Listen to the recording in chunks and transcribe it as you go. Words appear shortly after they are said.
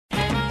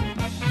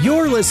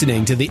You're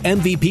listening to the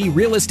MVP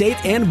Real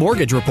Estate and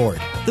Mortgage Report.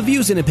 The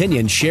views and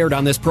opinions shared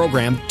on this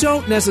program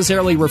don't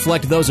necessarily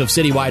reflect those of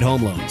Citywide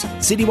Home Loans.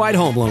 Citywide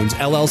Home Loans,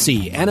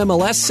 LLC,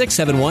 NMLS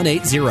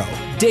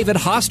 67180. David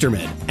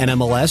Hosterman,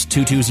 NMLS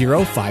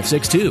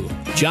 220562.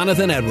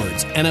 Jonathan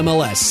Edwards,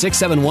 NMLS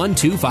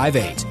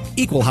 671258.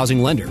 Equal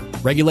housing lender.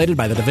 Regulated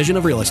by the Division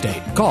of Real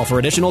Estate. Call for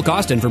additional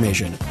cost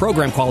information.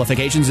 Program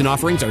qualifications and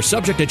offerings are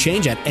subject to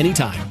change at any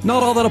time.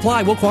 Not all that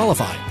apply will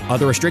qualify.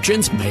 Other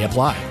restrictions may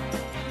apply.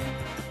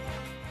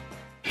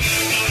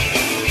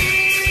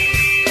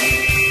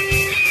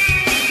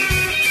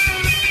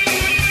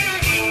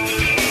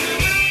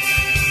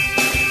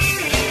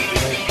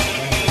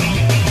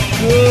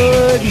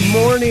 Good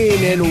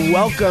morning and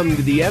welcome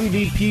to the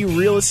MVP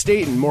Real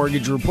Estate and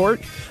Mortgage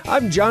Report.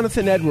 I'm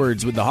Jonathan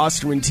Edwards with the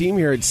Hosterman team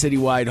here at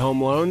Citywide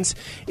Home Loans.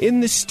 In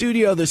the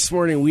studio this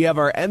morning, we have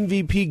our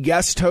MVP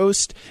guest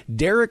host,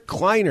 Derek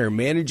Kleiner,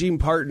 managing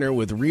partner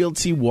with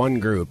Realty One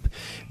Group.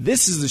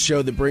 This is the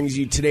show that brings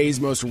you today's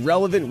most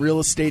relevant real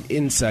estate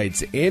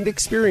insights and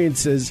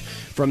experiences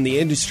from the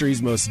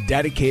industry's most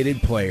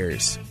dedicated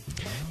players.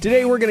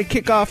 Today, we're going to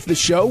kick off the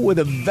show with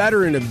a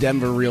veteran of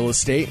Denver real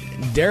estate.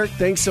 Derek,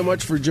 thanks so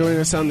much for joining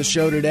us on the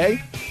show today.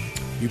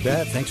 You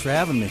bet. Thanks for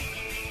having me.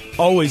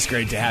 Always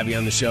great to have you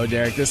on the show,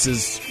 Derek. This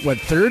is,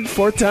 third,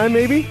 fourth time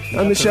maybe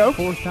on the show?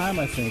 Fourth time,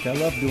 I think. I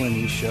love doing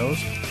these shows.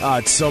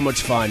 It's so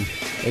much fun.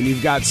 And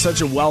you've got such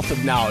a wealth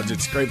of knowledge.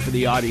 It's great for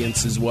the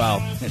audience as well.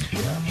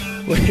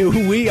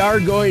 Yeah. We are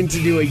going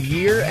to do a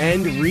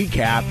year-end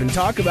recap and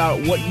talk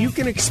about what you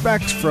can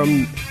expect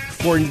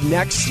for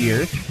next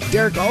year.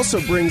 Derek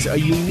also brings a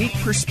unique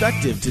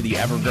perspective to the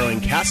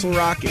ever-growing Castle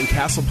Rock and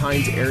Castle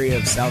Pines area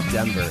of South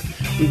Denver.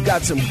 We've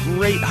got some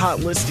great hot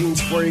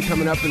listings for you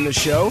coming up in the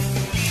show.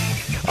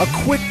 A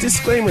quick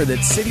disclaimer that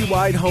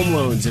Citywide Home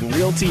Loans and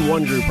Realty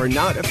One Group are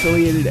not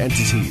affiliated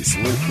entities.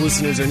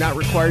 Listeners are not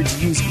required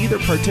to use either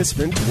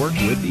participant to work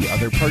with the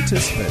other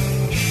participant.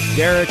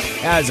 Derek,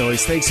 as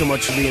always, thanks so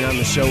much for being on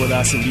the show with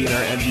us and being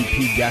our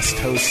MVP guest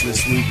host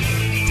this week.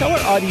 Tell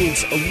our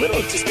audience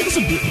just give us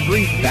a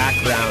brief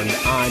background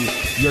on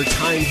your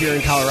time here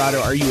in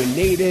Colorado. Are you a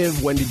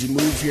native? When did you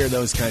move here?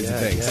 Those kinds of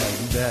things.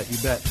 Yeah, you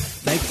bet.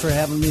 Thanks for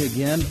having me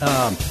again.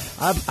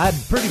 I'm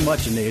pretty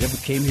much a native. I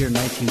came here in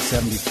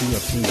 1972.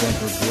 I've seen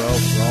Denver grow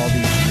for all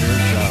these years.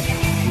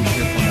 Moved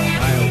here from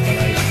Ohio, but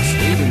I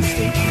stayed in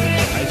state here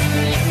for high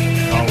school,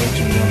 college,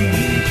 and then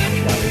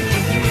got into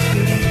the real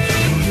estate industry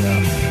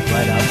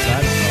right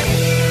outside of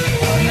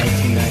college.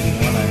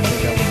 1991, I think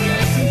I was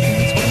licensed, and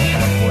it's been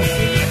kind of what,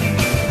 30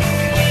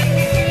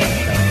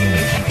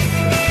 years.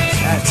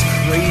 That's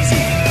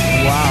crazy.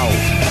 Wow.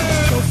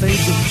 So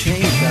things have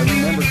changed. I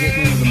remember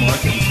getting into the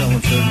market and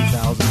selling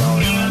 $30,000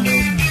 condos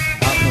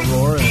out in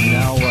Aurora, and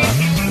now,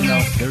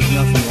 there's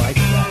nothing like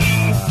that.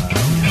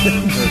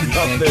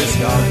 There's a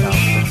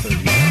doghouse for 30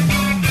 years.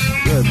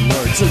 Good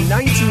Lord. So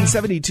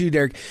 1972,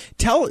 Derek,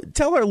 tell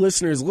our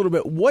listeners a little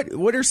bit,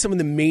 what are some of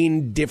the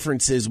main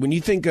differences when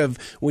you think of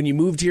when you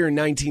moved here in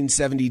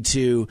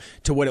 1972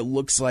 to what it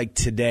looks like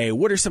today?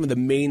 What are some of the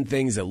main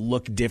things that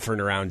look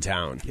different around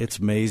town? It's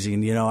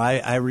amazing.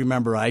 I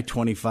remember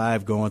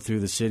I-25 going through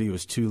the city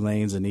was 2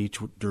 lanes in each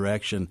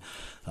direction.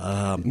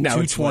 Now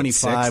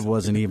 225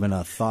 wasn't even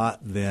a thought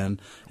then.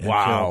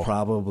 Wow. Until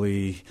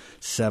probably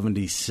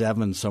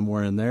 77,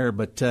 somewhere in there.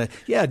 But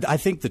I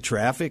think the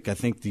traffic, I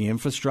think the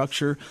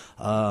infrastructure,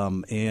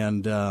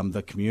 and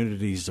the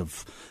communities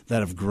that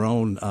have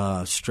grown,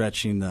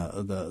 stretching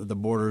the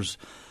borders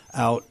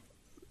out.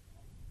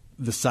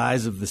 The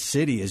size of the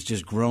city has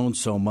just grown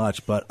so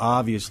much, but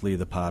obviously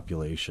the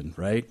population,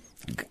 right?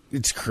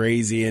 It's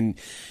crazy. And,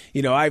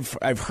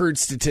 I've heard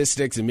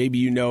statistics, and maybe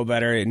you know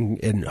better,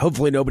 and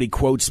hopefully nobody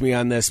quotes me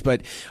on this,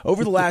 but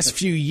over the last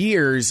few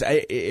years,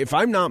 if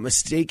I'm not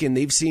mistaken,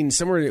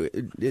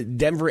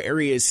 Denver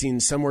area has seen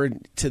somewhere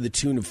to the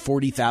tune of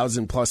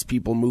 40,000 plus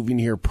people moving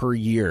here per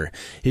year.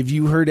 Have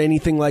you heard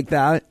anything like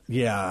that?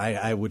 Yeah,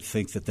 I would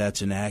think that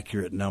that's an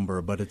accurate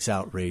number, but it's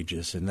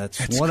outrageous. And that's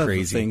one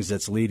crazy. Of the things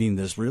that's leading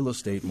this real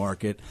estate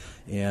market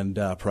and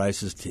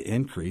prices to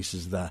increase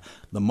is the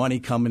money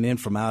coming in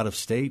from out of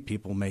state,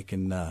 people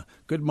making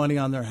good money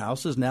on their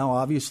houses now,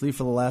 obviously,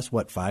 for the last,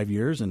 5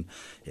 years, and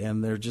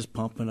they're just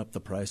pumping up the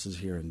prices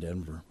here in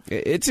Denver.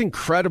 It's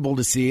incredible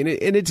to see, and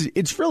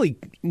it's really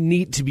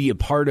neat to be a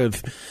part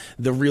of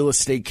the real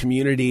estate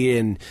community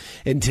and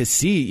to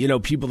see,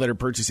 people that are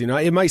purchasing.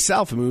 And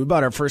myself, we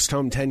bought our first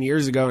home 10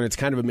 years ago, and it's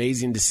kind of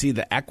amazing to see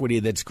the equity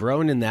that's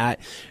grown in that,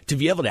 to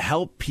be able to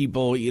help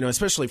people,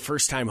 especially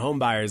first-time home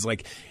buyers,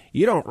 like,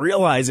 you don't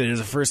realize it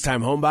as a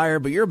first-time home buyer,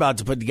 but you're about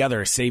to put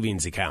together a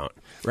savings account,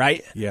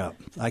 right? Yeah.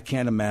 I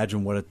can't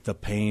imagine the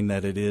pain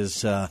that it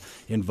is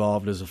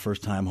involved as a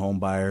first-time home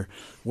buyer.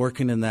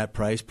 Working in that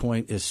price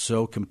point is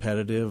so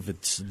competitive.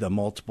 It's the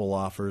multiple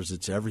offers.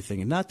 It's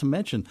everything. And not to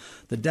mention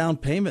the down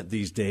payment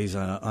these days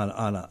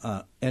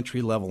on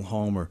entry-level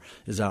home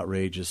is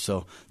outrageous.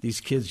 So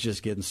these kids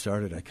just getting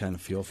started, I kind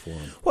of feel for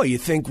them. Well, you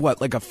think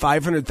like a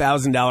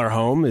 $500,000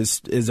 home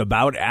is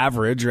about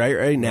average,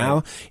 right now.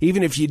 Right.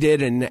 Even if you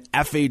did an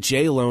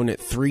FHA loan at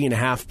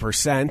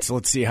 3.5%,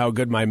 let's see how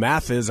good my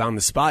math is on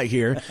the spot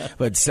here.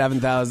 But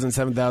 $7,000,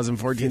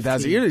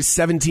 $14,000, you're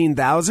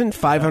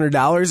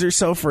 $17,500 or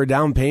so for a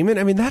down payment.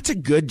 I mean, that's a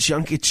good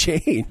chunk of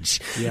change.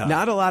 Yeah.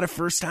 Not a lot of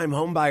first-time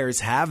home buyers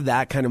have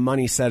that kind of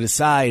money set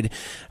aside.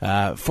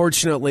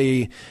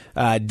 Fortunately,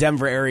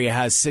 Denver area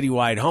has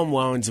Citywide Home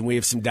Loans, and we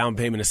have some down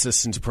payment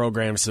assistance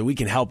programs, so we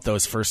can help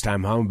those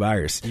first-time home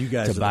buyers you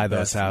guys to buy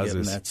those houses.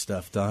 Getting that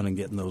stuff done and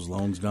getting those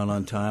loans done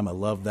on time. I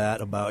love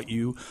that about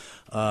you.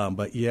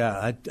 But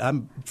yeah,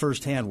 I'm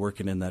firsthand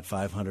working in that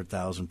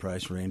 $500,000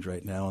 price range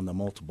right now, and the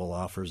multiple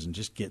offers, and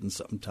just getting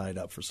something tied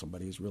up for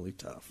somebody is really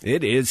tough.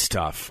 It is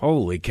tough.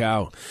 Holy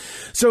cow!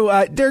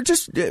 So, Derek,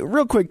 just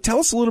real quick, tell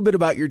us a little bit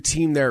about your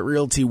team there at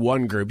Realty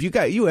One Group.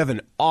 You have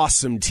an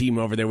awesome team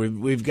over there.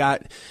 We've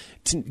gotten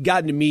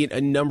to meet a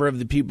number of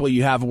the people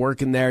you have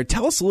working there.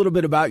 Tell us a little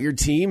bit about your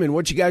team and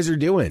what you guys are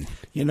doing.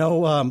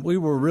 We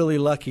were really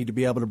lucky to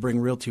be able to bring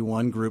Realty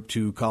One Group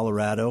to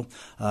Colorado.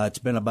 It's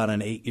been about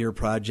an 8-year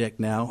project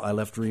now. I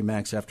left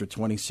RE/MAX after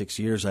 26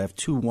 years. I have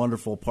 2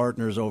 wonderful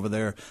partners over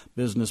there,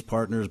 business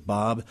partners,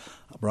 Bob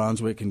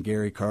Brunswick and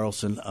Gary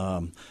Carlson.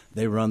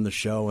 They run the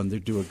show, and they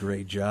do a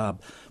great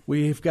job.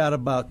 We've got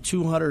about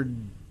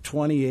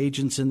 220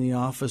 agents in the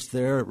office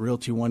there at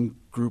Realty One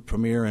Group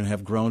Premier, and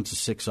have grown to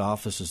 6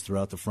 offices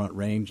throughout the Front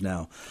Range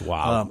now.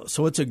 Wow.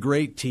 So it's a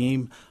great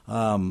team,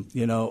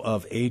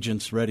 of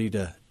agents ready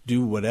to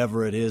do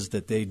whatever it is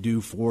that they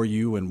do for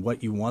you and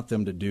what you want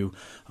them to do,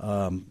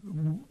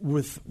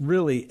 with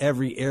really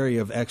every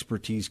area of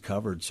expertise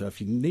covered. So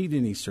if you need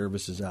any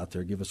services out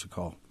there, give us a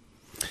call.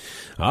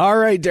 All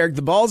right, Derek,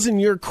 the ball's in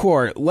your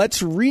court.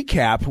 Let's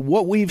recap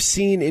what we've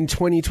seen in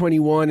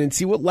 2021 and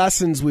see what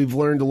lessons we've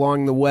learned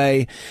along the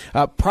way.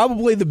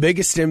 Probably the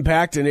biggest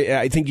impact, and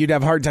I think you'd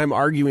have a hard time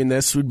arguing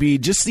this, would be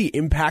just the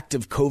impact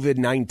of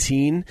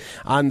COVID-19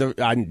 on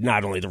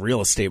not only the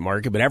real estate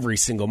market, but every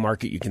single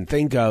market you can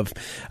think of.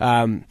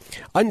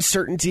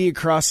 Uncertainty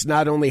across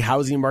not only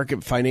housing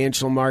market,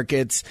 financial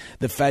markets,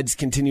 the Fed's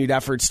continued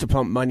efforts to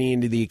pump money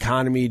into the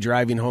economy,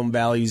 driving home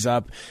values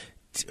up.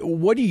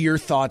 What are your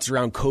thoughts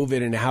around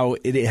COVID and how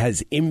it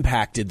has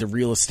impacted the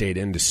real estate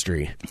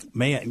industry?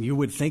 Man, you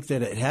would think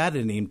that it had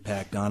an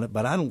impact on it,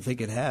 but I don't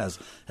think it has,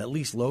 at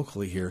least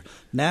locally here.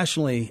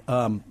 Nationally,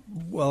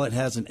 it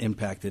hasn't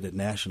impacted it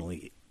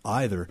nationally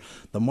either.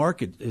 The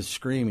market is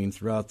screaming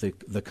throughout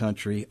the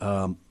country.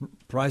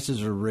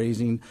 Prices are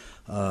rising,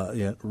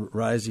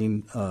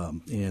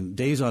 and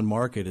days on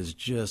market is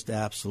just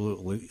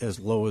absolutely as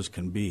low as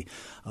can be.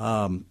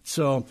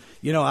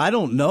 I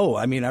don't know.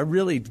 I mean, I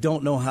really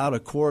don't know how to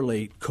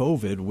correlate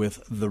COVID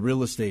with the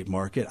real estate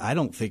market. I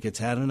don't think it's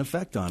had an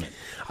effect on it.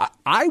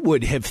 I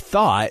would have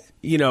thought,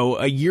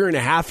 a year and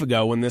a half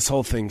ago when this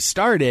whole thing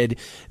started,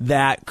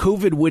 that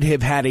COVID would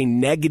have had a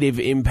negative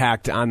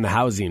impact on the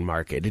housing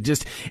market.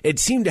 It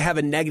seemed to have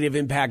a negative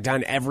impact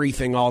on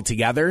everything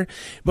altogether,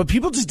 but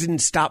people just didn't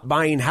stop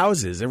buying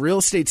houses. The real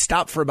estate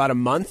stopped for about a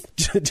month,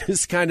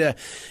 just kind of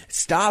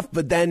stopped,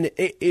 but then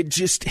it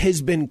just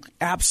has been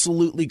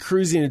absolutely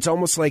cruising. It's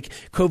almost like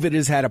COVID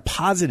has had a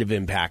positive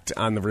impact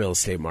on the real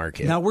estate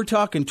market. Now, we're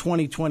talking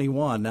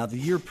 2021. Now, the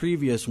year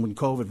previous when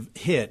COVID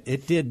hit,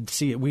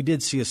 we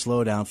did see a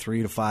slowdown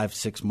 3 to 5,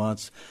 6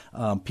 months.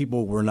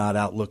 People were not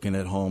out looking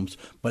at homes.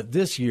 But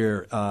this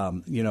year,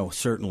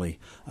 certainly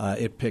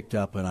it picked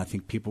up, and I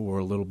think people were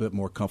a little bit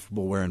more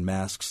comfortable wearing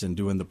masks and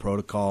doing the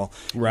protocol.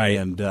 Right.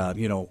 And,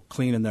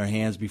 cleaning their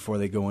hands before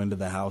they go into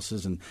the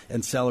houses, and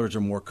sellers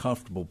are more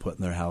comfortable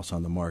putting their house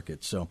on the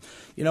market. So,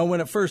 when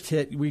it first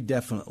hit, we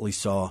definitely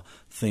saw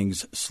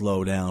things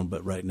slow down,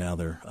 but right now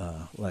they're,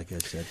 like I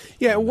said.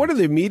 Yeah, what are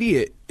the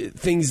immediate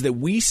things that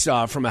we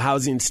saw from a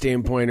housing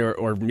standpoint,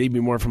 or maybe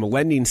more from a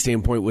lending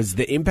standpoint, was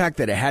the impact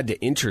that it had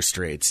to interest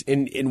rates.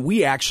 And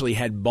we actually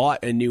had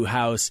bought a new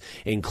house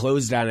and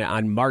closed on it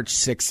on March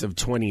 6th of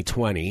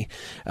 2020,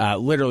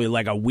 literally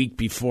like a week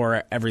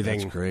before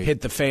everything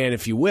hit the fan,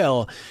 if you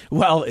will.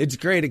 Well, it's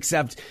great,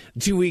 except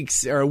 2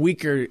 weeks or a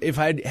week, or if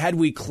had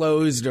we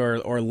closed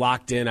or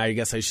locked in, I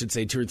guess I should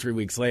say 2 or 3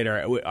 weeks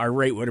later, our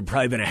rate would have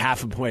probably been a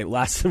half a point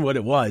less than what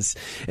it was.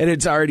 And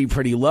it's already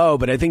pretty low.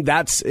 But I think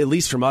that's, at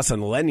least from us on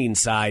the lending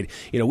side,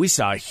 we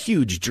saw a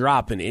huge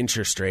drop in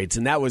interest rates.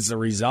 And that was the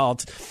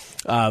result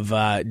of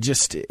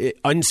just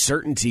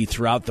uncertainty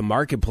throughout the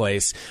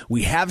marketplace.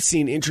 We have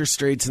seen interest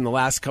rates in the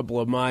last couple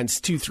of months,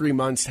 2-3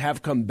 months,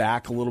 have come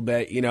back a little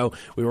bit.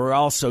 We were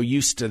also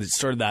used to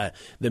sort of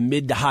the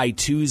mid to high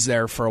 2s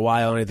there for a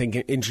while, and I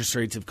think interest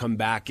rates have come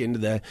back into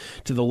the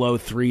low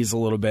 3s a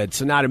little bit.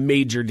 So not a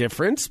major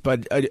difference,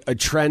 but a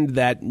trend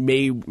that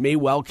may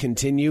well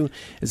continue.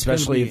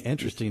 Especially, it's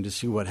interesting to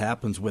see what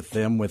happens with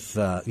them with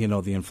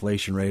the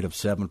inflation rate of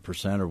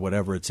 7% or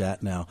whatever it's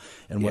at now,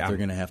 and what they're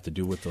going to have to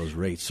do with those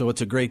rates. So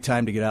it's a great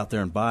time to get out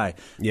there and buy,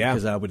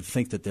 because I would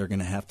think that they're going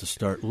to have to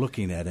start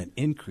looking at an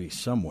increase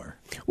somewhere.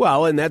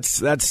 Well, and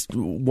that's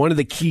one of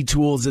the key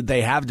tools that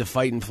they have to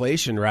fight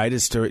inflation, right,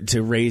 is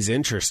to raise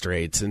interest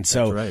rates. And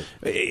so,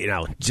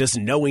 just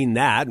knowing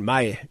that,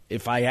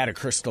 if I had a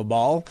crystal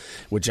ball,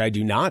 which I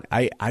do not,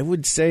 I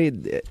would say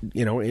that,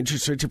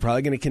 interest rates are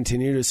probably going to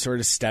continue to sort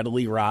of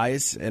steadily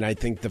rise, and I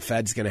think the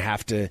Fed's going to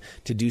have to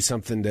do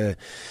something to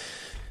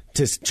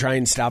try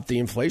and stop the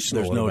inflation.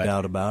 There's no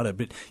doubt about it.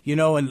 But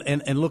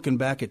and looking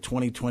back at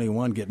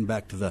 2021, getting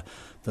back to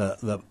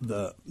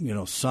the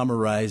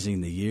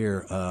summarizing the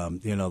year,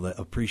 the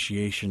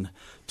appreciation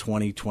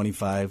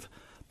 25%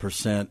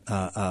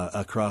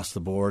 across the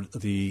board.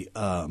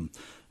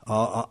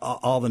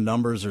 All the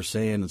numbers are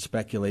saying, and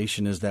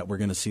speculation is that we're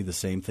going to see the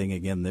same thing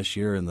again this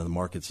year, and the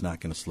market's not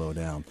going to slow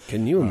down.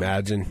 Can you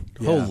imagine?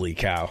 Holy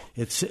cow!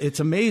 It's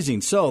amazing.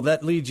 So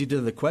that leads you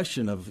to the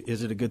question of,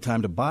 is it a good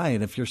time to buy?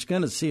 And if you're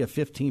going to see a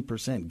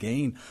 15%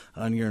 gain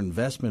on your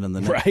investment in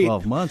the next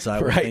 12 months,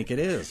 I would think it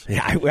is.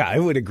 Yeah, I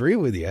would agree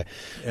with you.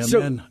 And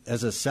then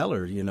as a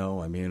seller,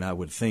 I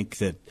would think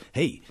that,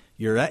 hey,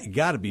 you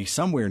got to be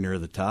somewhere near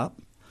the top.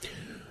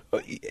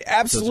 Absolutely. So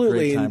it's a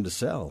great time to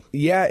sell.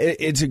 Yeah,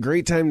 it's a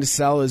great time to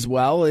sell as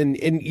well. And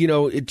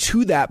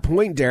to that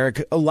point,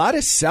 Derek, a lot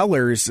of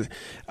sellers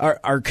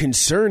are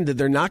concerned that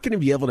they're not going to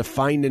be able to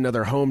find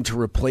another home to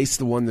replace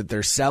the one that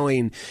they're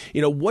selling.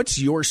 What's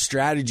your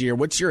strategy, or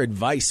what's your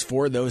advice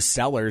for those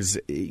sellers?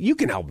 You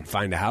can help them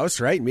find a house,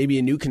 right? Maybe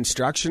a new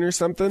construction or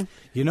something?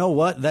 You know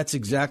what? That's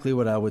exactly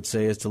what I would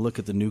say, is to look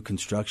at the new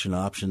construction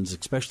options,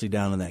 especially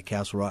down in that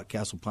Castle Rock,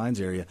 Castle Pines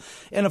area.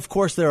 And, of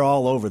course, they're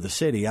all over the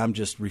city. I'm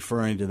just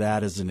referring to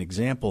that as an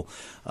example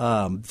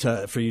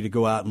for you to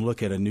go out and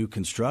look at a new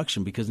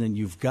construction, because then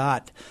you've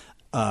got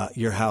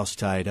your house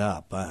tied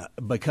up,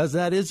 because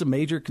that is a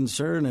major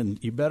concern,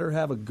 and you better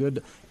have a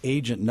good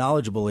agent,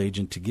 knowledgeable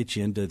agent, to get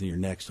you into your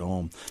next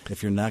home.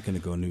 If you're not going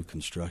to go new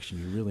construction,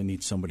 you really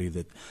need somebody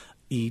that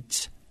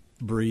eats,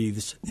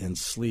 breathes, and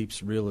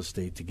sleeps real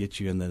estate to get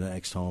you in the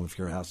next home if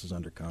your house is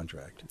under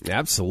contract.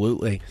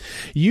 Absolutely.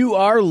 You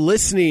are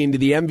listening to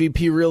the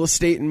MVP Real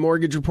Estate and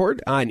Mortgage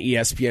Report on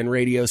ESPN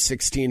Radio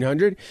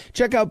 1600.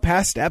 Check out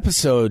past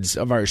episodes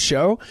of our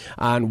show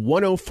on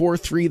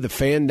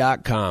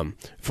 1043thefan.com.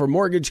 For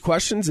mortgage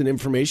questions and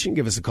information,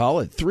 give us a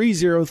call at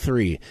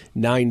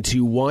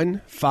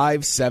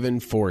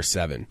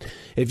 303-921-5747.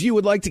 If you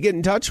would like to get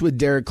in touch with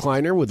Derek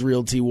Kleiner with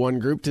Realty One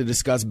Group to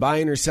discuss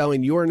buying or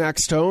selling your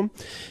next home,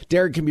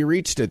 Derek can be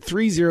reached at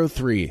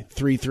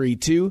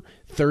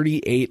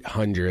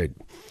 303-332-3800.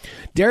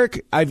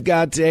 Derek, I've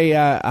got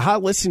a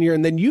hot listing here,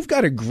 and then you've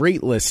got a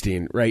great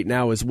listing right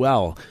now as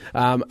well.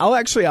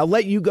 I'll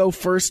let you go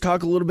first.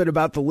 Talk a little bit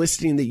about the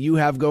listing that you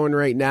have going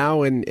right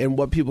now, and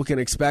what people can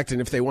expect,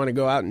 and if they want to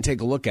go out and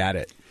take a look at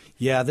it.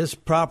 Yeah, this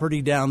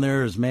property down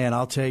there is,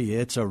 I'll tell you,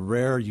 it's a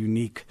rare,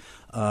 unique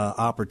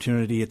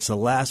opportunity. It's the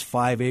last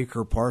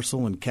 5-acre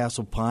parcel in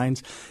Castle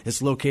Pines.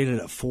 It's located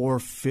at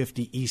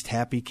 450 East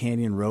Happy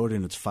Canyon Road,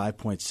 and it's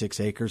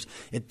 5.6 acres.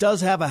 It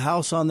does have a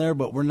house on there,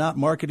 but we're not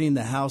marketing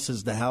the house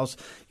as the house,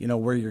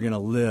 where you're going to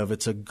live.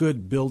 It's a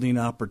good building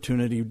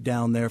opportunity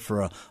down there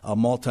for a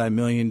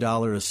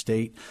multi-million-dollar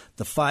estate.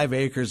 The 5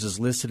 acres is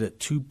listed at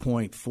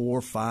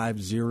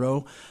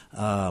 $2.450,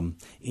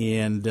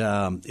 and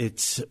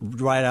it's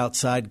right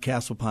outside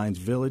Castle Pines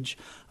Village.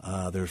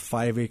 There's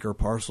 5-acre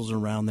parcels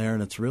around there,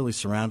 and it's really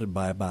surrounded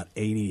by about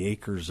 80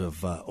 acres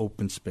of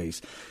open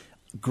space.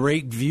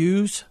 Great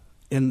views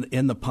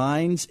in the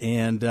Pines,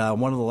 and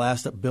one of the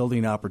last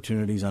building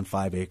opportunities on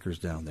 5 acres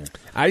down there.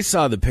 I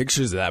saw the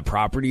pictures of that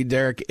property,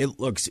 Derek. It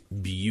looks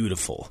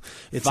beautiful.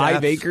 It's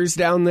 5 acres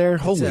down there?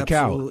 Holy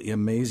cow. Absolutely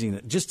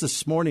amazing. Just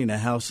this morning, a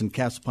house in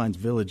Castle Pines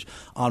Village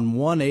on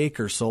 1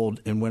 acre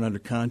sold and went under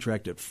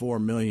contract at $4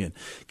 million.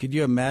 Could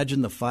you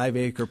imagine the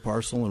 5-acre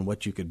parcel and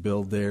what you could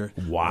build there?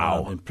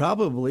 Wow. And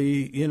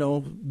probably,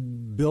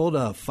 build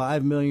a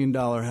 $5 million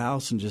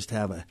house and just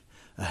have a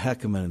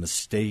heck of an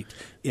estate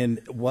in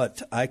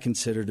what I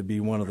consider to be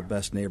one of the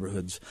best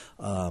neighborhoods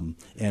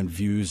and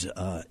views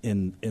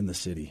in the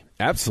city.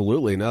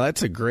 Absolutely. No,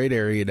 that's a great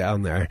area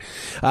down there.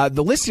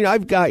 The listing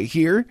I've got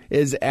here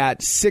is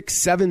at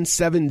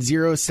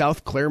 6770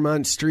 South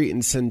Claremont Street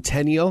in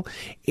Centennial.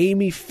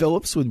 Amy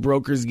Phillips with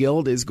Brokers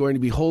Guild is going to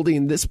be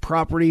holding this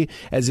property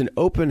as an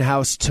open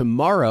house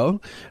tomorrow,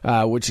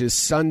 which is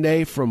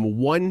Sunday from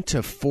 1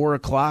 to 4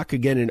 o'clock.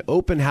 Again, an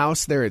open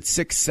house there at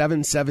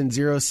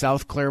 6770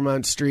 South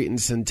Claremont Street in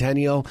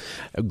Centennial.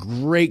 A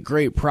great,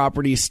 great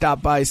property.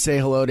 Stop by, say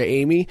hello to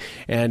Amy,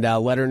 and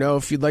let her know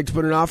if you'd like to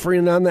put an offer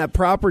in on that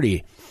property.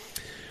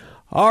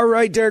 All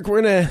right, Derek,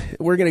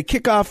 we're gonna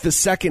kick off the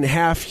second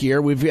half here.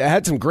 We've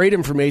had some great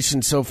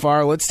information so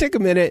far. Let's take a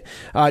minute,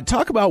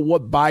 talk about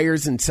what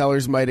buyers and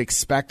sellers might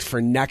expect for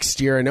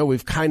next year. I know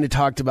we've kind of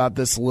talked about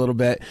this a little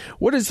bit.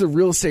 What does the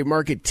real estate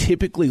market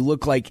typically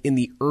look like in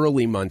the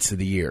early months of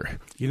the year?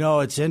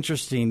 It's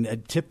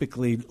interesting.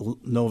 Typically,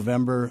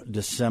 November,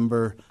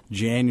 December,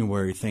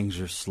 January,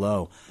 things are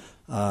slow.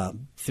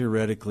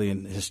 theoretically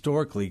and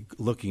historically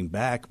looking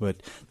back,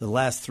 but the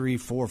last 3,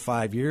 4,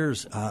 5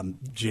 years,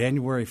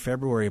 January,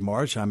 February,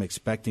 March, I'm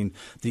expecting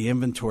the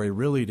inventory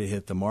really to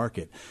hit the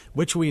market,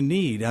 which we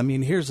need. I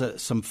mean, here's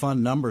some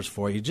fun numbers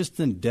for you. Just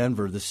in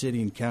Denver, the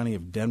city and county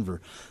of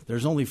Denver,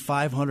 there's only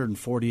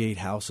 548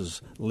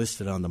 houses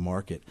listed on the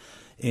market.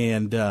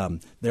 And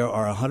there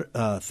are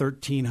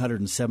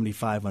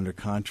 1,375 under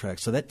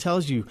contract. So that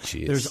tells you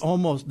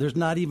there's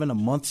not even a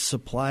month's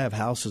supply of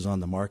houses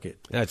on the market.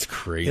 That's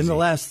crazy. In the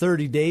last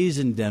 30 days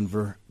in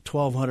Denver,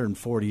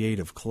 1,248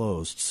 have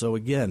closed. So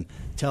again,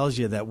 tells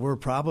you that we're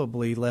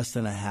probably less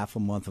than a half a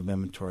month of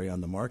inventory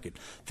on the market.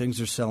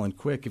 Things are selling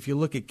quick. If you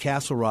look at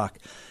Castle Rock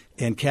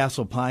and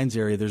Castle Pines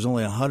area, there's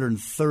only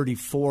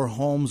 134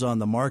 homes on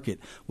the market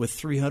with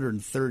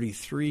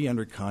 333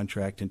 under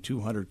contract and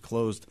 200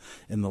 closed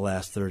in the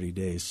last 30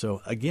 days.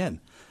 So again,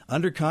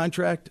 under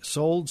contract,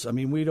 solds, I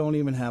mean, we don't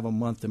even have a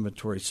month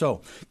inventory.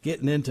 So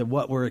getting into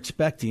what we're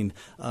expecting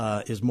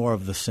is more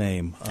of the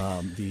same.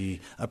 The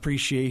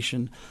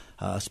appreciation,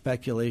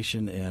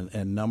 speculation,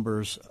 and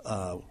numbers,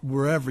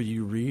 wherever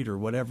you read or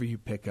whatever you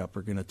pick up,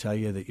 are going to tell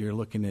you that you're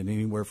looking at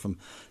anywhere from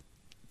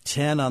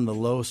 10 on the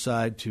low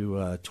side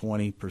to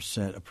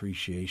 20%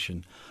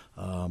 appreciation.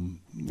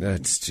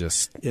 That's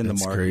just in the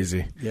market.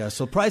 Crazy. Yeah,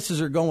 so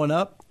prices are going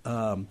up,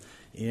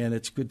 and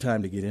it's a good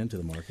time to get into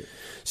the market.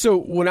 So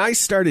when I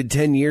started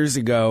 10 years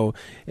ago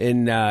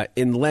in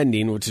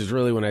lending, which is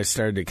really when I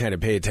started to kind of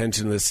pay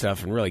attention to this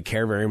stuff and really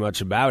care very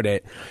much about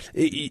it,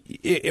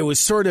 it was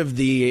sort of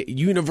the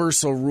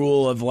universal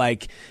rule of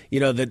like, you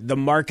know, the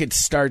market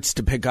starts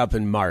to pick up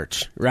in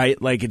March, right?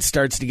 Like it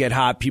starts to get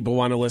hot. People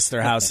want to list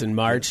their house in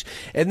March.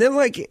 And then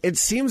like it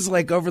seems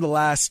like over the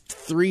last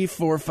 3,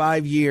 4,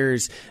 5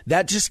 years,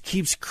 that just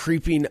keeps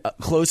creeping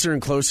closer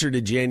and closer to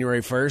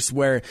January 1st,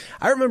 where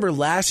I remember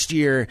last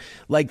year,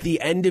 like the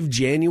end of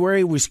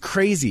January was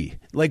crazy.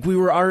 Like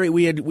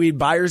we had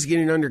buyers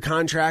getting under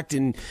contract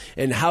and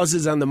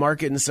houses on the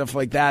market and stuff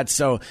like that.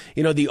 So,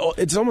 you know,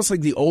 it's almost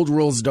like the old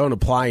rules don't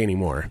apply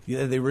anymore.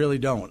 Yeah, they really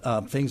don't.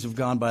 Things have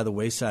gone by the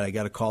wayside. I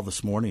got a call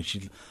this morning.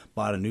 She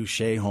bought a new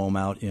Shea home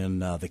out in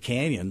the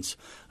Canyons.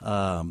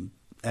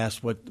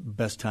 Asked what the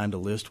best time to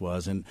list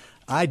was, and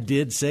I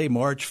did say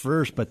March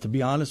 1st, but to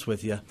be honest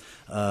with you,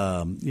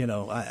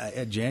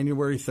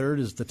 January 3rd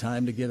is the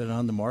time to get it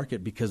on the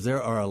market because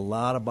there are a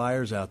lot of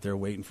buyers out there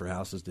waiting for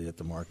houses to hit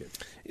the market.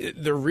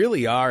 There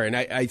really are, and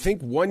I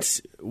think once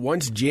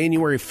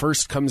January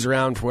 1st comes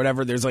around, for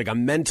whatever, there's like a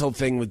mental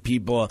thing with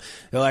people.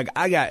 They're like,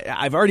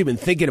 I've already been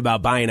thinking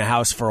about buying a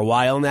house for a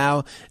while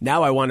now.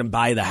 Now I want to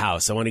buy the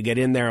house. I want to get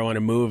in there. I want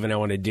to move, and I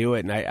want to do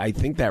it. And I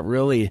think that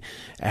really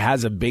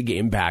has a big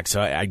impact.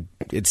 So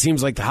it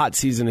seems like the hot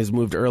season has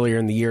moved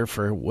earlier in the year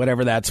for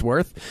whatever that's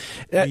worth.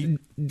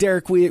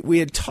 Derek, we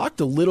had talked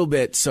a little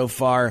bit so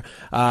far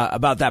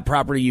about that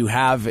property you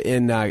have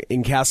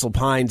in Castle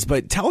Pines,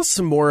 but tell us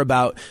some more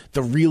about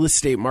the real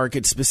estate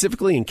market,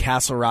 specifically in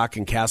Castle Rock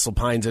and Castle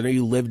Pines. I know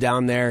you live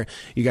down there.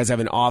 You guys have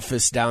an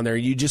office down there.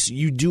 You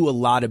do a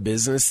lot of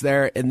business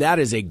there, and that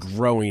is a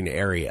growing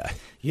area.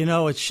 You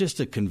know, it's just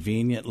a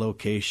convenient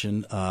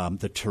location.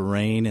 The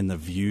terrain and the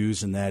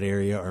views in that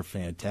area are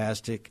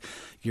fantastic.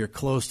 You're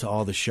close to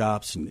all the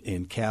shops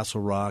in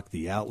Castle Rock,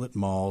 the outlet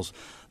malls,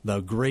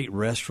 the great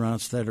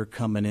restaurants that are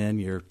coming in.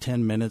 You're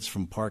 10 minutes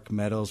from Park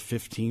Meadows,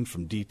 15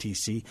 from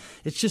DTC.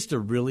 It's just a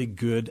really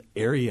good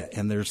area,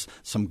 and there's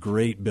some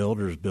great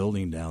builders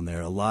building down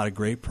there, a lot of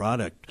great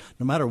product,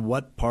 no matter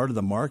what part of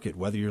the market,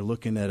 whether you're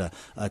looking at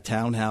a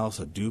townhouse,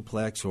 a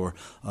duplex, or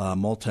a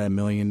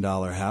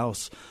multi-million-dollar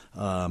house.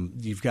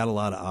 You've got a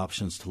lot of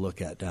options to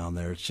look at down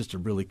there. It's just a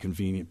really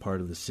convenient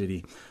part of the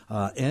city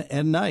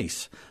and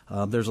nice.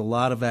 There's a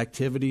lot of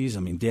activities.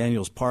 I mean,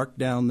 Daniels Park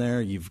down there.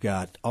 You've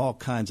got all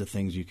kinds of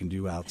things you can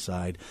do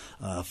outside.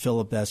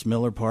 Philip S.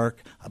 Miller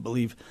Park, I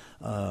believe.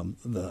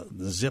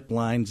 The zip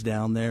lines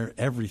down there,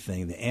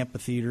 everything, the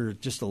amphitheater,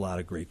 just a lot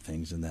of great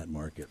things in that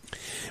market.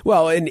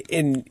 Well,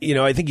 and you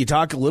know, I think you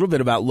talk a little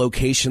bit about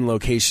location,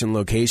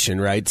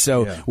 right?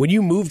 So when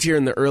you moved here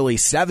in the early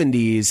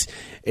 70s,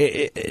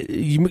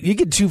 you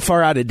get too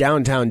far out of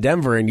downtown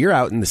Denver and you're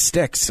out in the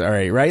sticks, all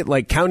right?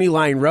 Like County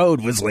Line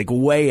Road was like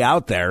way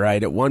out there,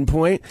 right, at one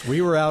point?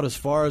 We were out as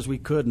far as we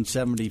could in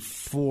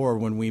 74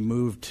 when we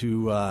moved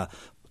to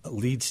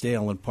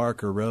Leedsdale and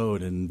Parker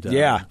Road and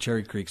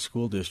Cherry Creek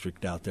School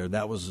District out there.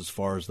 That was as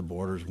far as the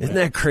borders went. Isn't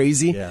that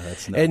crazy? Yeah,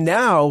 that's nuts. And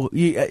now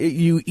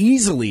you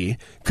easily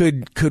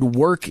could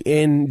work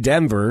in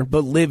Denver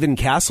but live in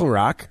Castle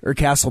Rock or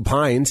Castle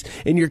Pines,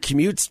 and your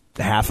commute's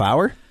a half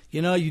hour.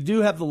 You know, you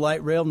do have the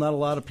light rail. Not a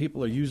lot of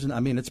people are using. I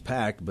mean, it's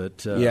packed, but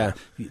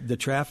the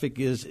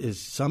traffic is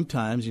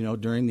sometimes, you know,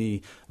 during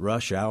the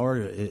rush hour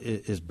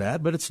is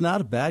bad, but it's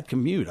not a bad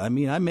commute. I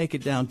mean, I make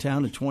it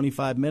downtown in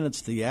 25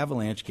 minutes to the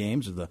Avalanche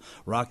games or the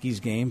Rockies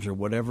games or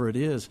whatever it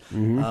is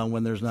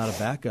when there's not a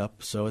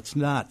backup. So it's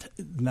not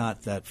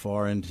that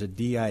far. And to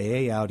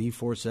DIA out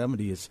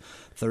E470 is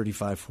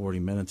 35, 40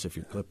 minutes if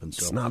you're clipping.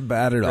 So it's not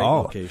bad at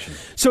all. Location.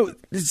 So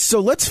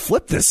let's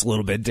flip this a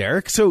little bit,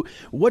 Derek. So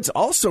what's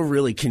also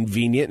really convenient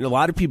convenient, and a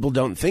lot of people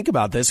don't think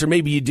about this, or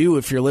maybe you do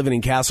if you're living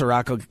in Castle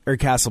Rock or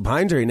Castle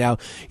Pines right now.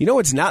 You know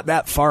it's not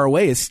that far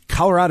away. It's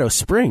Colorado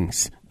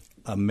Springs.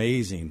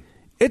 Amazing.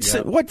 It's,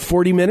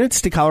 40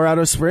 minutes to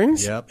Colorado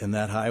Springs? Yep, and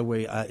that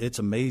highway, it's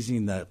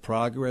amazing that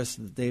progress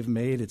that they've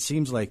made. It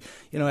seems like,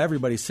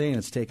 everybody's saying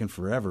it's taken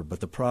forever, but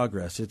the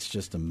progress, it's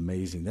just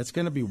amazing. That's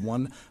going to be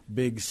one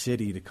big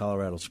city to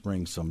Colorado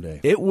Springs someday.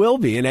 It will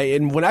be.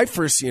 And when I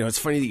first, it's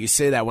funny that you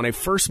say that. When I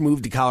first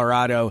moved to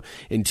Colorado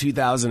in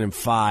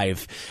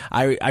 2005,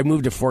 I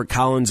moved to Fort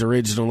Collins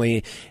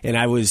originally, and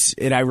I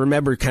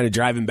remember kind of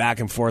driving back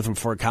and forth from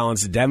Fort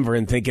Collins to Denver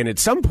and thinking at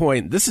some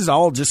point, this is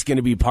all just going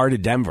to be part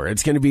of Denver.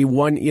 It's going to be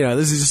one.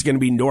 This is just going to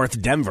be North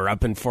Denver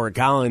up in Fort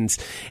Collins.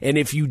 And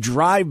if you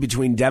drive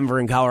between Denver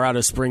and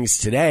Colorado Springs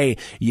today,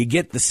 you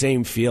get the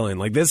same feeling.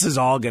 Like this is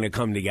all going to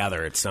come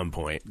together at some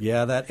point.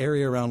 Yeah, that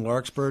area around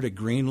Larkspur to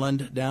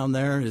Greenland down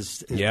there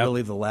is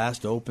really the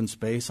last open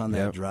space on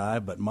that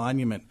drive. But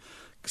Monument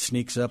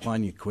sneaks up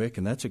on you quick,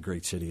 and that's a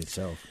great city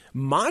itself.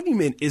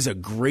 Monument is a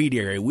great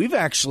area. We've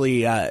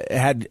actually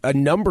had a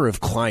number of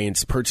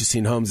clients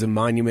purchasing homes in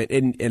Monument,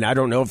 and I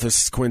don't know if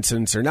this is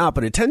coincidence or not,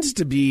 but it tends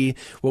to be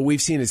what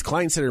we've seen is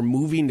clients that are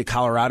moving to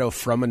Colorado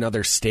from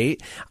another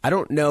state. I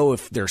don't know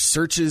if their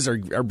searches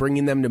are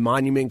bringing them to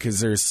Monument because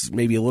there's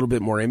maybe a little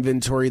bit more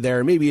inventory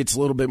there. Maybe it's a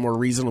little bit more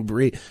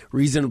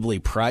reasonably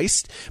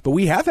priced, but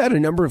we have had a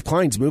number of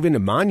clients move into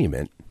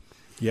Monument.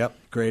 Yep,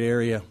 great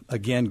area.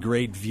 Again,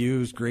 great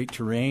views, great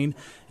terrain,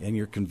 and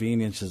your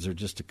conveniences are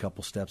just a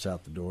couple steps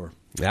out the door.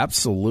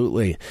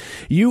 Absolutely.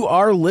 You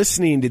are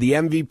listening to the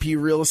MVP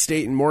Real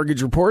Estate and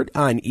Mortgage Report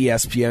on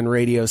ESPN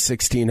Radio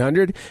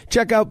 1600.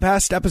 Check out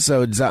past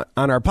episodes on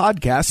our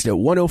podcast at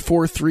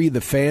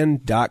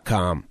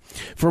 1043thefan.com.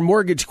 For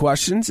mortgage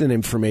questions and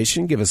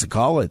information, give us a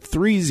call at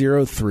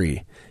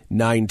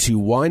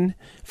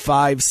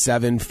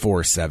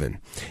 303-921-5747.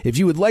 If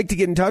you would like to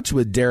get in touch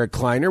with Derek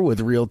Kleiner with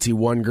Realty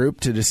One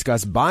Group to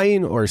discuss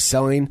buying or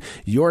selling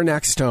your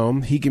next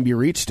home, he can be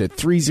reached at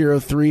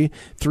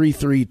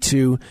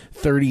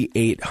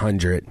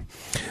 303-332-3800.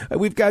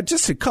 We've got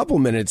just a couple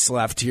minutes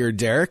left here,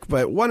 Derek,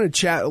 but want to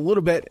chat a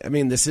little bit. I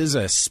mean, this is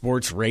a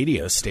sports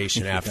radio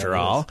station after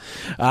all.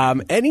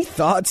 Any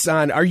thoughts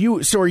on, are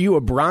you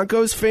a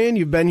Broncos fan?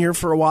 You've been here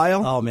for a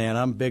while? Oh, man,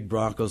 I'm a big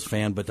Broncos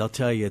fan, but I'll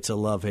tell you, it's a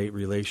love-hate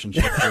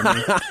relationship for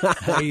me.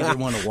 I either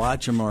want to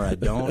watch them or I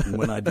don't. And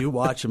when I do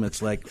watch them,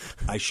 it's like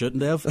I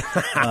shouldn't have.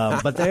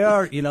 But they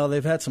are,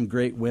 they've had some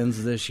great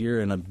wins this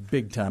year, and a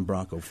big-time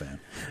Bronco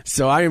fan.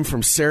 So I am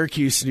from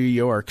Syracuse, New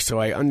York, so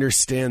I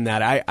understand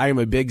that. I am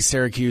a big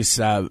Syracuse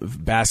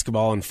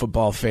basketball and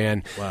football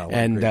fan. Wow,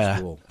 and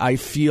I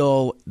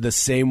feel the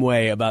same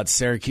way about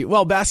Syracuse.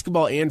 Well,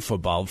 basketball and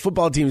football. The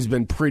football team has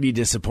been pretty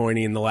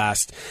disappointing in the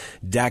last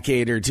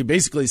decade or two,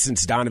 basically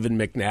since Donovan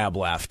McNabb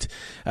left.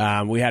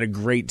 We had a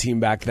great team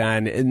back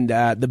then. And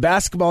the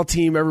basketball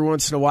team, every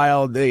once in a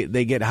while,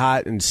 they get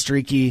hot and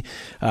streaky,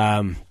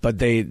 but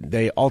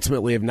they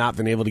ultimately have not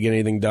been able to get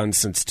anything done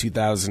since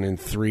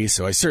 2003.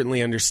 So I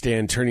certainly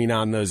understand turning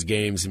on those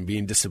games and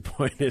being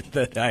disappointed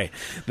that I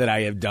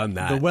have done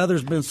that. The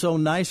weather's been so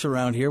nice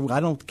around here.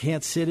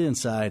 Can't sit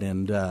inside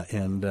and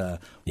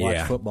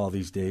watch football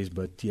these days.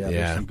 But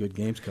there's some good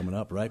games coming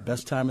up. Right,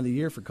 best time of the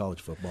year for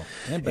college football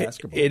and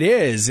basketball. It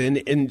is,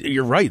 and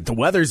you're right. The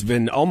weather's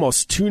been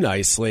almost too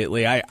nice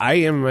lately. I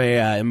am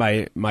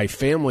my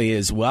family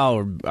as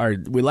well.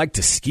 We like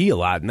to ski a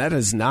lot, and that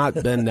has not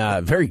been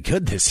very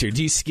good this year.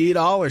 Do you ski at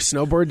all or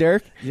snowboard,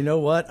 Derek? You know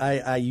what?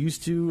 I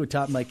used to. I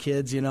taught my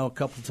kids, a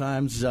couple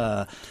times.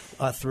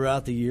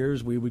 Throughout the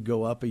years, we would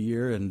go up a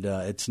year, and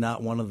it's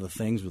not one of the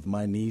things with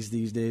my knees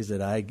these days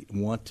that I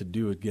want to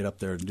do. Get up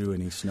there and do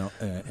any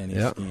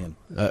skiing.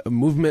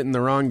 Movement in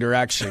the wrong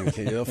direction.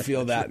 You'll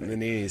feel that in the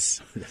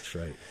knees. That's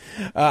right.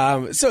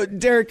 So,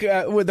 Derek,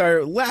 with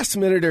our last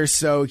minute or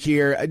so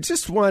here, I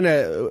just want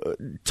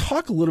to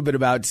talk a little bit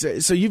about.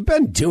 So, you've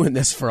been doing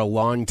this for a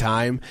long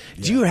time.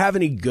 Yeah. Do you have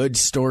any good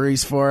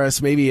stories for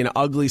us? Maybe an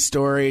ugly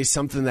story,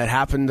 something that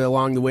happened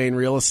along the way in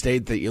real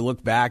estate that you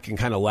look back and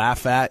kind of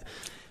laugh at?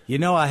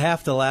 I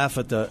have to laugh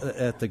at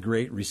the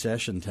Great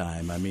Recession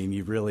time. I mean,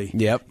 you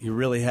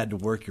really had to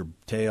work your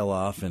tail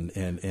off,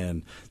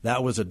 and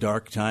that was a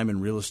dark time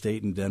in real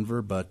estate in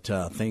Denver. But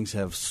things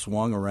have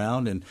swung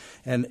around, and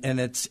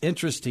it's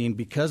interesting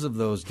because of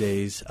those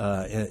days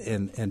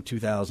in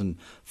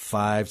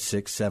 2005,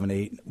 6, 7,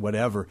 8,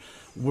 whatever.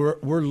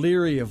 We're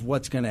leery of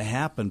what's going to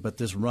happen, but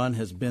this run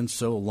has been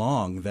so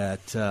long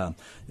that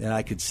and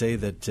I could say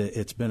that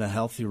it's been a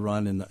healthy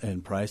run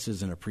in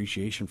prices and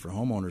appreciation for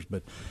homeowners.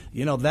 But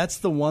that's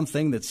the one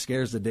thing that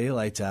scares the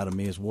daylights out of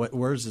me is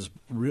where's this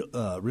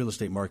real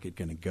estate market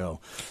going to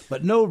go?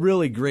 But no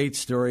really great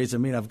stories. I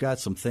mean, I've got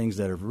some things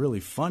that are really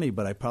funny,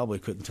 but I probably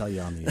couldn't tell you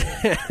on the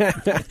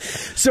air.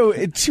 So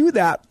to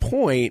that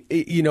point,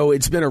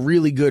 it's been a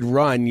really good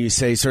run. You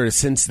say sort of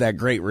since that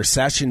Great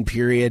Recession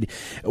period.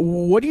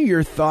 What are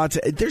your thoughts?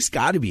 There's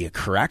got to be a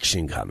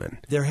correction coming.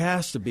 There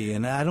has to be,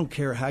 and I don't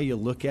care how you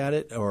look at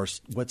it or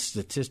what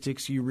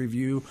statistics you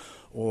review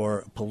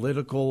or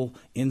political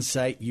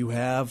insight you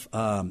have.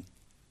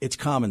 it's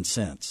common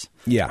sense.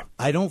 Yeah.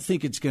 I don't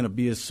think it's going to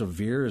be as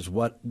severe as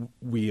what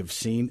we have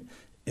seen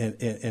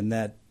in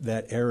that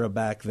era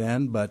back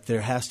then, but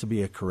there has to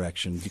be a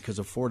correction because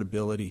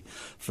affordability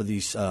for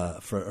these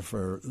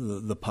for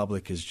the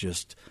public is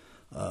just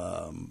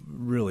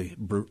really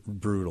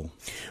brutal.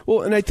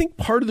 Well, and I think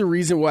part of the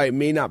reason why it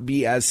may not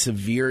be as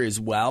severe as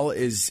well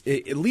is,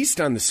 at least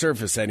on the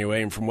surface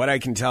anyway, and from what I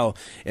can tell,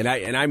 and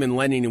I'm in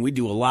lending and we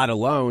do a lot of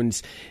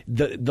loans,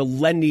 the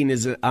lending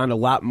is on a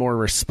lot more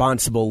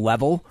responsible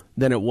level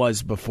than it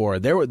was before.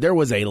 There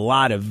was a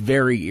lot of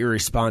very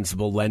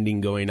irresponsible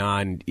lending going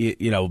on,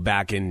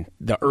 back in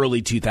the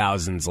early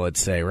 2000s,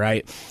 let's say,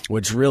 right?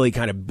 Which really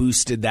kind of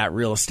boosted that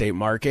real estate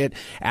market.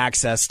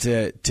 Access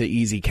to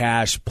easy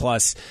cash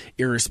plus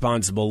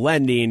irresponsible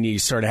lending, you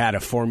sort of had a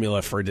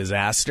formula for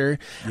disaster.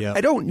 Yeah.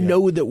 I don't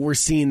know that we're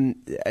seeing,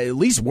 at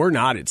least we're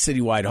not at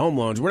Citywide Home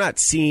Loans, we're not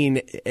seeing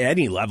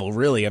any level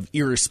really of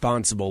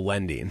irresponsible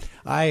lending.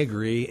 I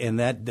agree, and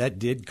that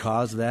did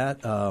cause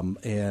that,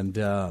 and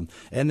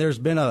there's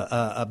been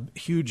a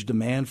huge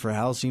demand for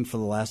housing for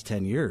the last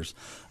 10 years.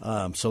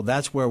 So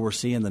that's where we're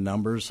seeing the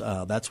numbers.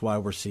 That's why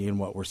we're seeing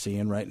what we're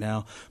seeing right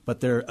now. But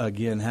there,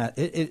 again,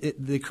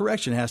 the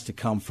correction has to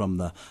come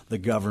from the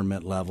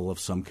government level of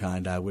some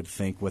kind, I would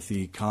think, with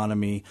the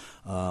economy,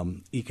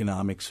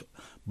 economics.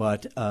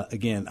 But,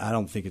 again, I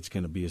don't think it's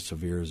going to be as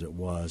severe as it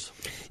was.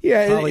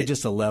 Yeah, probably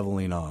just a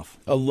leveling off.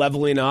 A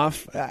leveling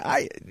off.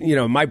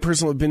 My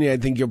personal opinion, I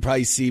think you'll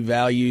probably see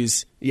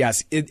values,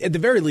 yes, at the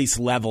very least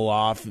level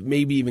off,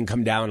 maybe even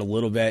come down a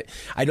little bit.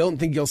 I don't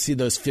think you'll see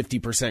those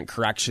 50%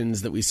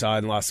 corrections that we saw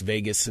in Las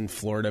Vegas and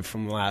Florida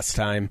from last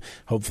time.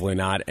 Hopefully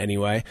not,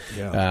 anyway.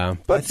 Yeah.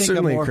 But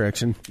certainly a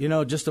correction.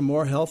 Just a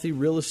more healthy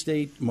real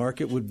estate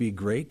market would be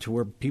great, to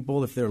where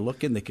people, if they're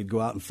looking, they could go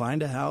out and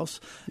find a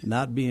house,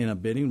 not be in a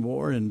bidding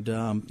war, and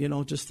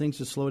just things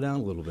to slow down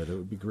a little bit. It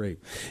would be great.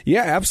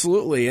 Yeah,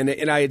 absolutely.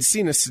 And I had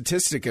seen a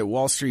statistic at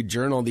Wall Street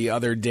Journal the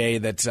other day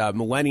that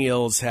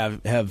millennials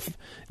have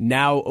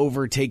now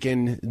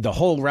overtaken the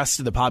whole rest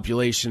of the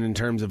population in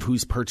terms of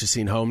who's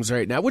purchasing homes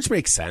right now, which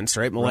makes sense,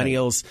 right?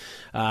 Millennials,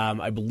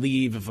 I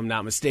believe, if I'm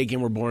not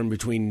mistaken, were born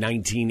between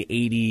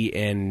 1980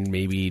 and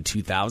maybe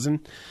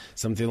 2000,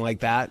 something like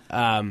that.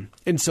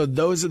 And so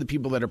those are the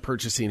people that are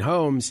purchasing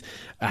homes.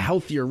 A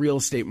healthier real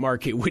estate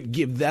market would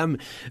give them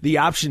the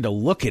option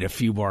to look at a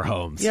few more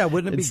homes. Yeah,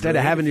 wouldn't it be instead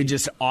of having to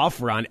just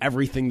offer on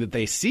everything that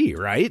they see,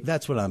 right?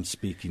 That's what I'm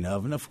speaking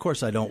of. And, of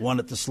course, I don't want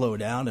it to slow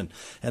down, and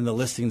the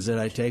listings that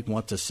I take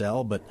want to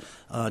sell, but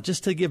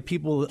just to give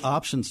people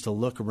options to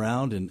look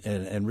around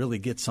and really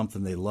get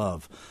something they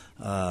love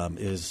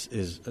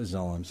is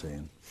all I'm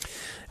saying.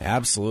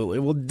 Absolutely.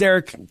 Well,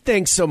 Derek,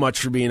 thanks so much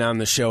for being on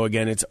the show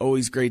again. It's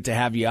always great to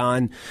have you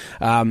on.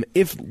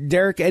 If,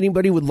 Derek,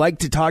 anybody would like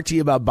to talk to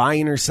you about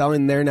buying or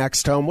selling their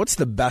next home, what's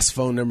the best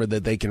phone number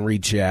that they can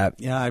reach you at?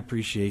 Yeah, I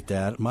appreciate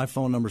that. My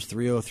phone number is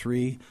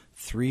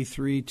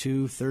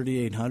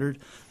 303-332-3800.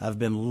 I've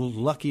been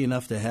lucky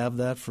enough to have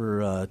that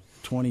for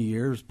 20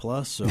 years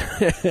plus, so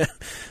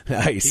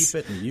nice.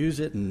 Keep it and use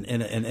it. And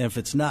if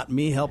it's not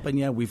me helping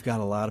you, we've got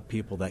a lot of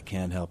people that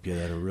can help you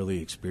that are really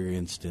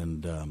experienced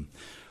and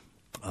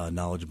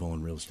knowledgeable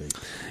in real estate.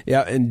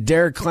 Yeah, and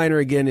Derek Kleiner,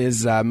 again,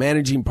 is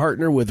managing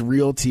partner with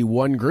Realty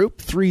One Group,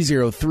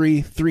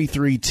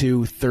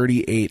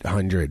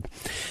 303-332-3800.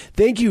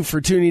 Thank you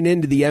for tuning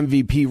in to the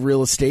MVP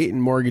Real Estate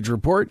and Mortgage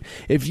Report.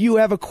 If you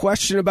have a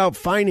question about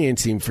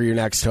financing for your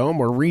next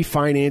home or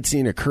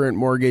refinancing a current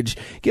mortgage,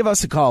 give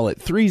us a call at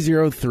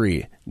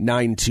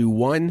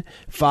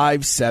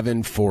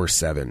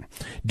 303-921-5747.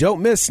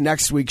 Don't miss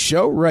next week's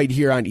show right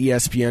here on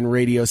ESPN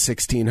Radio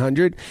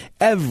 1600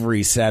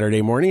 every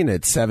Saturday morning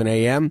at 7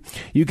 a.m.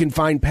 You can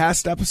find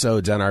past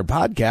episodes on our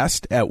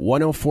podcast at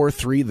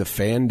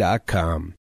 1043thefan.com.